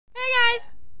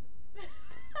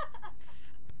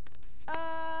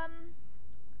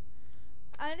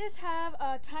just have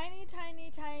a tiny, tiny,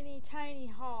 tiny, tiny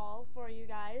haul for you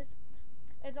guys.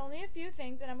 It's only a few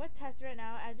things, and I'm with Tessie right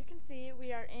now. As you can see,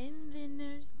 we are in the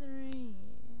nursery.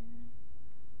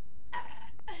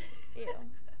 Ew.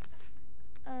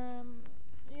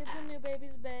 It's a new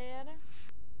baby's bed.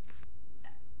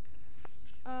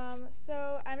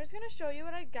 So I'm just gonna show you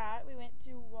what I got. We went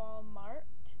to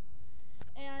Walmart,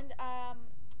 and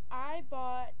I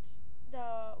bought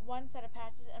the one set of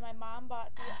passes, and my mom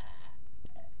bought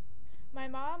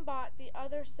the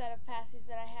other set of passes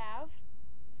that I have.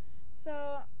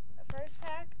 So the first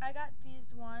pack, I got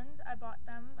these ones. I bought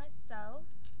them myself.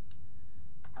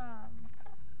 I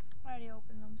already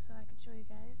opened them so I could show you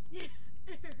guys.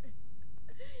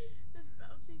 This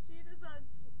bouncy seat is on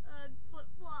flip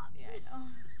flop. Yeah, I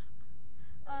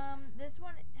know. This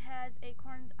one has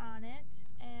acorns on it,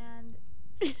 and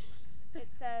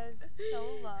it says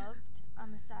 "So Loved"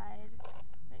 on the side,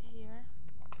 right here.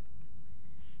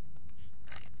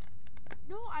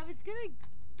 No, I was gonna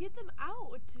get them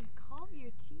out to calm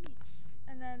your teeth.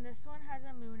 And then this one has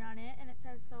a moon on it, and it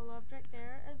says "So Loved" right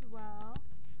there as well.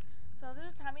 So those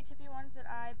are the Tommee Tippee ones that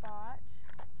I bought.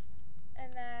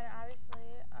 And then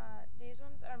obviously these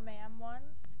ones are ma'am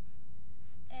ones,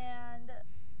 and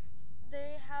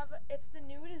it's the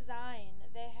new design.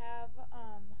 They have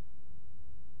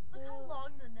Look how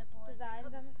long the nipple is.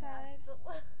 Designs on the side.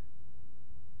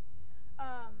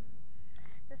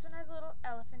 This one has a little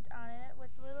elephant on it with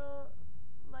little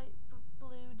light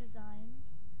blue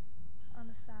designs on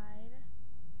the side.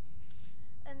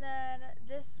 And then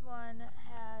this one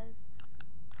has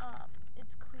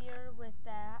it's clear with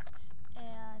that,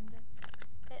 and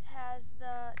it has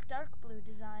the dark blue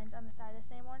designs on the side, the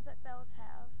same ones that those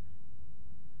have.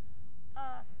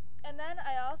 And then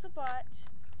I also bought,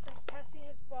 since Tessie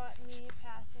has bought me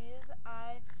passies,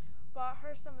 I bought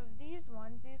her some of these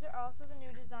ones. These are also the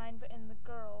new design, but in the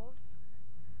girls.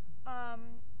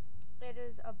 It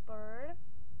is a bird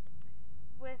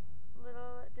with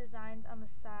little designs on the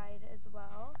side as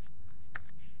well.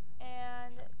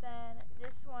 And then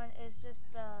this one is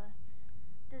just the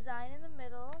design in the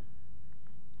middle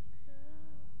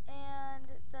and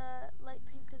the light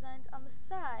pink designs on the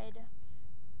side.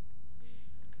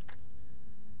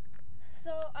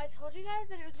 So I told you guys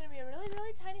that it was going to be a really,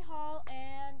 really tiny haul,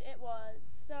 and it was.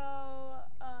 So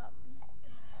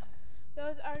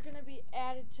those are going to be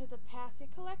added to the Passy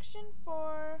collection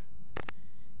for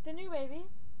the new baby.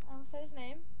 I almost said his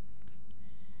name.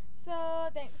 So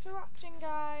thanks for watching,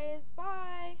 guys.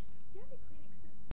 Bye. Do you have any clear